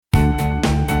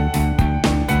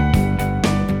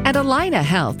At Alina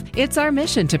Health, it's our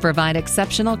mission to provide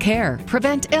exceptional care,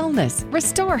 prevent illness,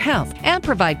 restore health, and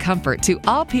provide comfort to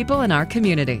all people in our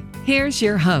community. Here's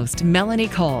your host, Melanie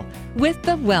Cole, with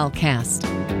the Wellcast.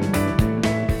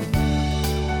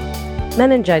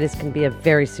 Meningitis can be a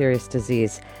very serious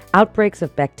disease. Outbreaks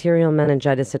of bacterial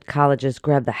meningitis at colleges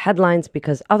grab the headlines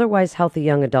because otherwise healthy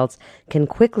young adults can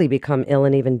quickly become ill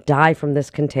and even die from this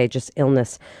contagious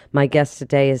illness. My guest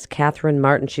today is Catherine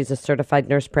Martin. She's a certified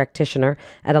nurse practitioner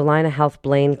at Alina Health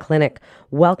Blaine Clinic.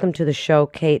 Welcome to the show,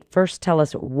 Kate. First, tell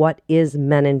us, what is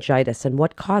meningitis and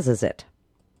what causes it?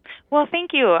 Well,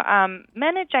 thank you.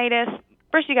 Meningitis,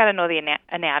 first you got to know the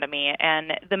anatomy,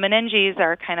 and the meninges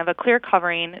are kind of a clear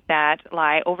covering that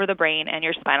lie over the brain and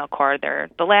your spinal cord. They're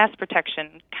the last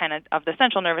protection kind of the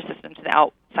central nervous system to the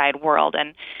outside world,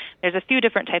 and there's a few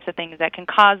different types of things that can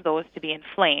cause those to be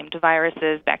inflamed: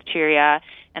 viruses, bacteria,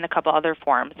 and a couple other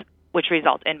forms, which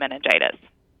result in meningitis.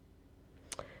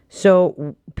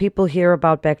 So people hear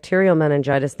about bacterial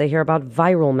meningitis, they hear about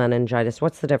viral meningitis.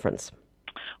 What's the difference?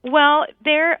 Well,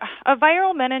 a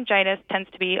viral meningitis tends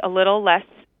to be a little less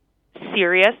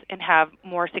serious and have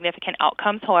more significant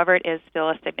outcomes. However, it is still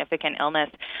a significant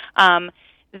illness.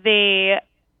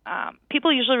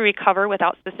 People usually recover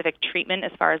without specific treatment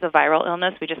as far as a viral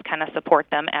illness. We just kind of support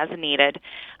them as needed.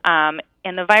 And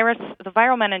the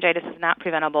viral meningitis is not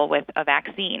preventable with a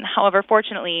vaccine. However,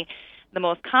 fortunately, the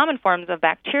most common forms of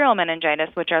bacterial meningitis,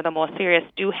 which are the most serious,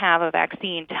 do have a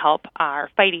vaccine to help our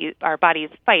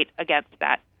bodies fight against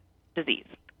that disease.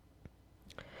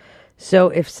 So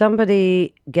if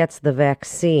somebody gets the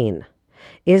vaccine,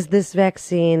 is this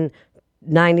vaccine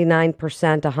 99%,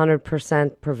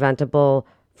 100% preventable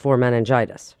for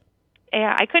meningitis?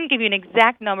 Yeah, I couldn't give you an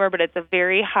exact number, but it's a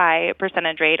very high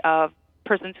percentage rate of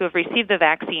persons who have received the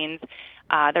vaccines.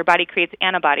 Their body creates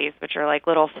antibodies, which are like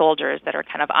little soldiers that are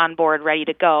kind of on board, ready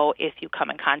to go if you come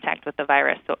in contact with the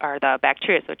virus or the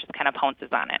bacteria, so it just kind of pounces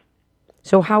on it.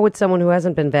 So how would someone who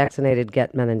hasn't been vaccinated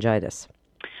get meningitis?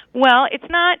 Well, it's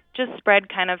not just spread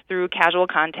kind of through casual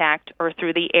contact or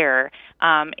through the air.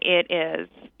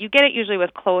 You get it usually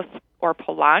with close or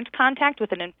prolonged contact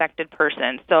with an infected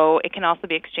person. So it can also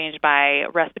be exchanged by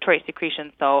respiratory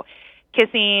secretions, so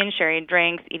kissing, sharing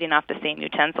drinks, eating off the same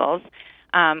utensils.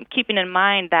 Keeping in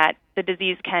mind that the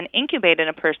disease can incubate in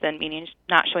a person, meaning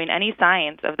not showing any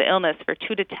signs of the illness for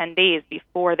 2 to 10 days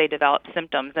before they develop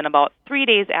symptoms. And about 3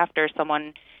 days after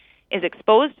someone is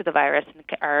exposed to the virus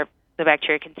or the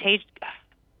bacteria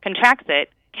contracts it,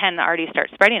 can already start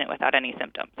spreading it without any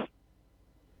symptoms.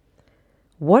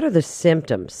 What are the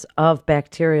symptoms of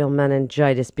bacterial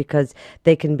meningitis? Because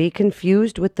they can be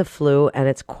confused with the flu, and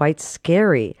it's quite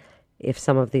scary if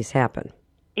some of these happen.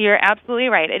 You're absolutely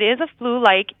right. It is a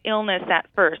flu-like illness at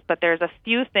first, but there's a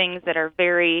few things that are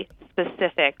very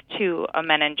specific to a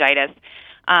meningitis.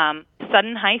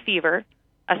 Sudden high fever,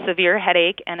 a severe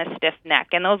headache, and a stiff neck.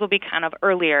 And those will be kind of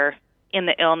earlier in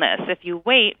the illness. If you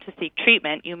wait to seek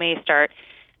treatment, you may start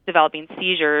developing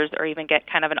seizures or even get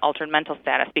kind of an altered mental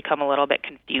status, become a little bit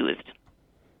confused.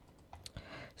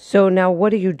 So now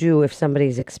what do you do if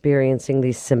somebody's experiencing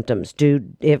these symptoms?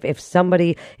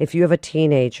 If you have a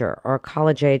teenager or a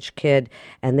college-age kid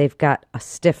and they've got a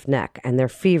stiff neck and their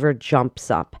fever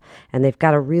jumps up and they've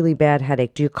got a really bad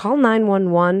headache, do you call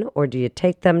 911 or do you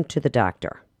take them to the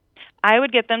doctor? I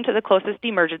would get them to the closest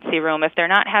emergency room. If they're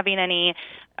not having any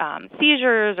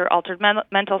seizures or altered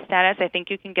mental status, I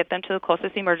think you can get them to the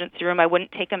closest emergency room. I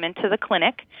wouldn't take them into the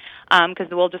clinic because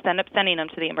we'll just end up sending them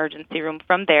to the emergency room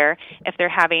from there. If they're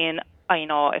having,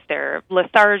 if they're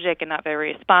lethargic and not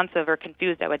very responsive or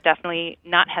confused, I would definitely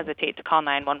not hesitate to call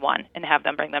 911 and have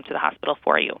them bring them to the hospital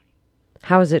for you.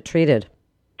 How is it treated?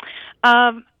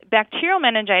 Bacterial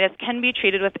meningitis can be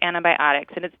treated with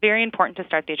antibiotics, and it's very important to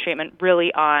start the treatment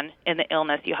really on in the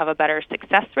illness. You have a better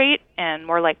success rate and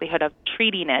more likelihood of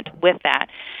treating it with that.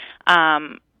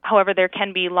 However, there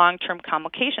can be long-term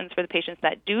complications for the patients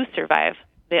that do survive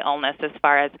the illness as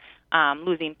far as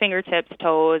losing fingertips,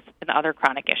 toes, and other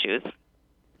chronic issues.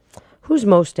 Who's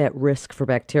most at risk for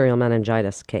bacterial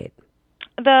meningitis, Kate?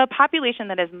 The population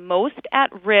that is most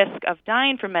at risk of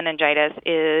dying from meningitis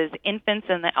is infants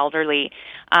and the elderly.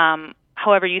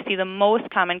 However, you see the most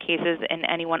common cases in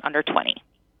anyone under 20.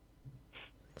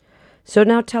 So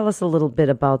now tell us a little bit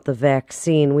about the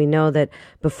vaccine. We know that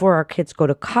before our kids go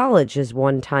to college is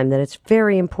one time that it's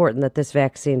very important that this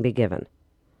vaccine be given.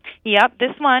 Yep,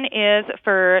 this one is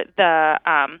for the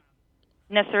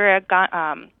Neisseria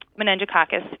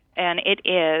meningococcus, and it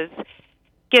is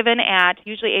given at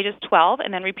usually ages 12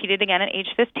 and then repeated again at age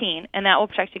 15, and that will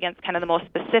protect against kind of the most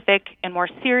specific and more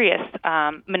serious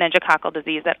meningococcal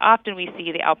disease that often we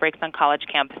see the outbreaks on college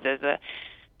campuses,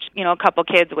 a couple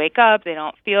kids wake up, they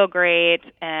don't feel great,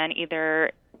 and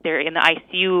either they're in the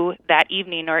ICU that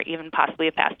evening or even possibly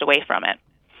have passed away from it.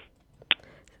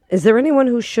 Is there anyone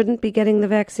who shouldn't be getting the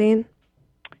vaccine?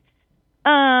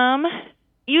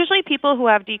 Usually people who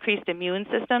have decreased immune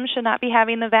systems should not be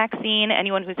having the vaccine.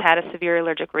 Anyone who's had a severe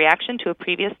allergic reaction to a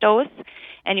previous dose,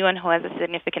 anyone who has a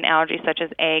significant allergy such as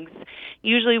eggs.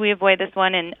 Usually we avoid this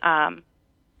one in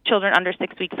children under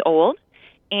 6 weeks old,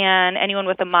 and anyone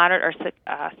with a moderate or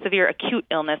severe acute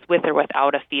illness with or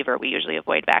without a fever we usually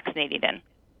avoid vaccinating in.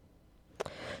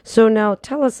 So now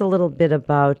tell us a little bit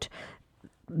about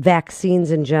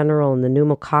vaccines in general and the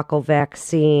pneumococcal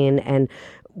vaccine and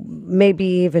maybe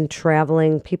even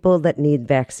traveling, people that need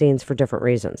vaccines for different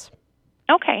reasons.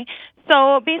 Okay.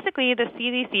 So basically the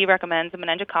CDC recommends a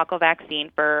meningococcal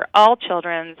vaccine for all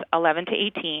children 11 to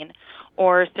 18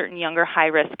 or certain younger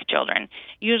high-risk children.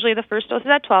 Usually the first dose is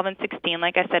at 12 and 16,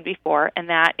 like I said before, and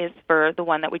that is for the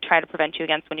one that we try to prevent you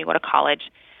against when you go to college.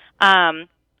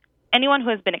 Anyone who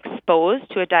has been exposed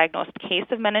to a diagnosed case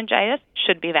of meningitis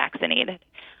should be vaccinated.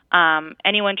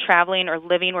 Anyone traveling or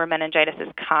living where meningitis is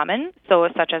common, so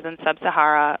such as in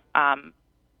sub-Sahara and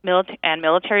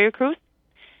military recruits.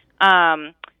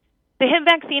 The HIV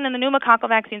vaccine and the pneumococcal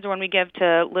vaccines are one we give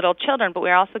to little children, but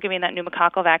we're also giving that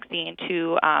pneumococcal vaccine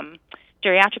to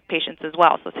geriatric patients as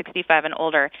well, so 65 and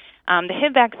older. The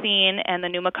HIV vaccine and the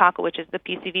pneumococcal, which is the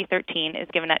PCV13, is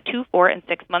given at 2, 4, and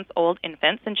 6 months old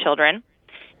infants and children.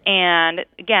 And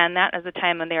again, that is the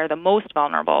time when they are the most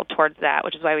vulnerable towards that,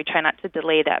 which is why we try not to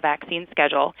delay that vaccine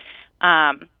schedule.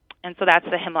 And so that's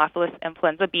the Haemophilus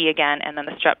influenza B again, and then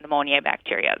the strep pneumoniae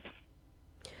bacteria.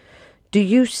 Do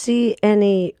you see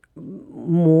any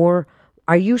more?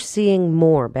 Are you seeing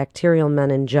more bacterial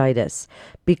meningitis?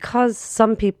 Because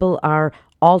some people are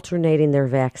alternating their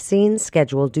vaccine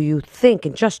schedule, do you think,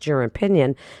 in just your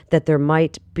opinion, that there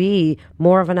might be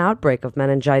more of an outbreak of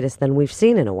meningitis than we've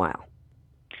seen in a while?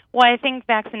 Well, I think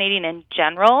vaccinating in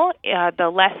general, the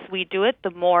less we do it,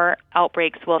 the more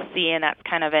outbreaks we'll see, and that's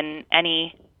kind of in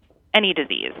any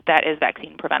disease that is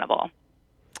vaccine preventable.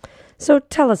 So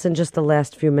tell us in just the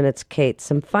last few minutes, Kate,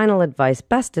 some final advice,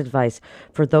 best advice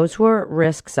for those who are at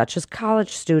risk, such as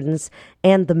college students,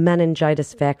 and the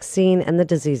meningitis vaccine and the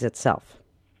disease itself.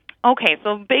 Okay,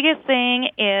 so biggest thing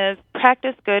is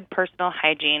practice good personal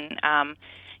hygiene.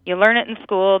 You learn it in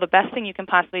school. The best thing you can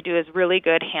possibly do is really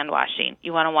good hand washing.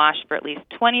 You want to wash for at least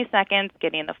 20 seconds,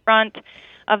 getting the front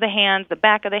of the hands, the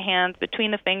back of the hands,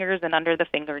 between the fingers, and under the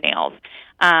fingernails.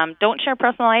 Don't share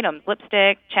personal items,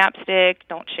 lipstick, chapstick.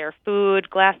 Don't share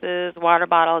food, glasses, water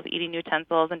bottles, eating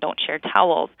utensils, and don't share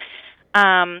towels.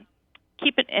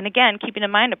 Keeping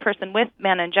in mind a person with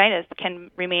meningitis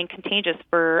can remain contagious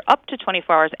for up to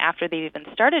 24 hours after they've even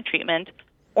started treatment,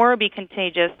 or be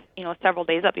contagious, several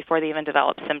days up before they even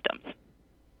develop symptoms.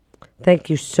 Thank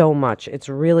you so much. It's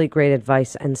really great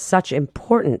advice and such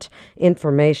important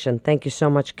information. Thank you so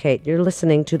much, Kate. You're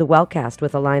listening to the Wellcast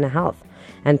with Allina Health.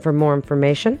 And for more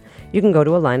information, you can go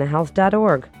to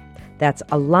allinahealth.org. That's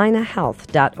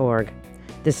allinahealth.org.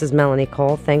 This is Melanie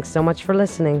Cole. Thanks so much for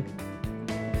listening.